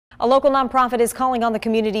A local nonprofit is calling on the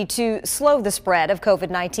community to slow the spread of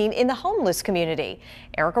COVID-19 in the homeless community.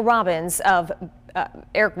 Eric Robbins of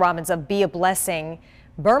Be A Blessing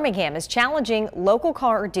Birmingham is challenging local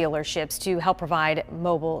car dealerships to help provide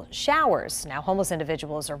mobile showers. Now, homeless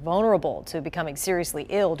individuals are vulnerable to becoming seriously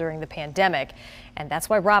ill during the pandemic, and that's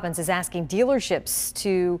why Robbins is asking dealerships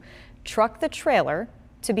to truck the trailer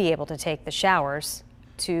to be able to take the showers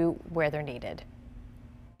to where they're needed.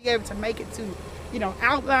 Be able to make it to,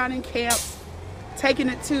 outlining camps, taking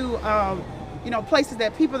it to, places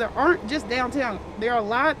that people that aren't just downtown. There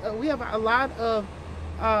are we have a lot of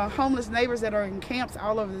homeless neighbors that are in camps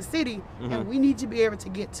all over the city, and we need to be able to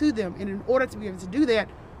get to them. And in order to be able to do that,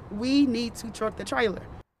 we need to truck the trailer.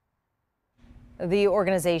 The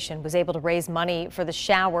organization was able to raise money for the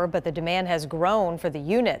shower, but the demand has grown for the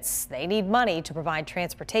units. They need money to provide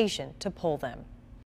transportation to pull them.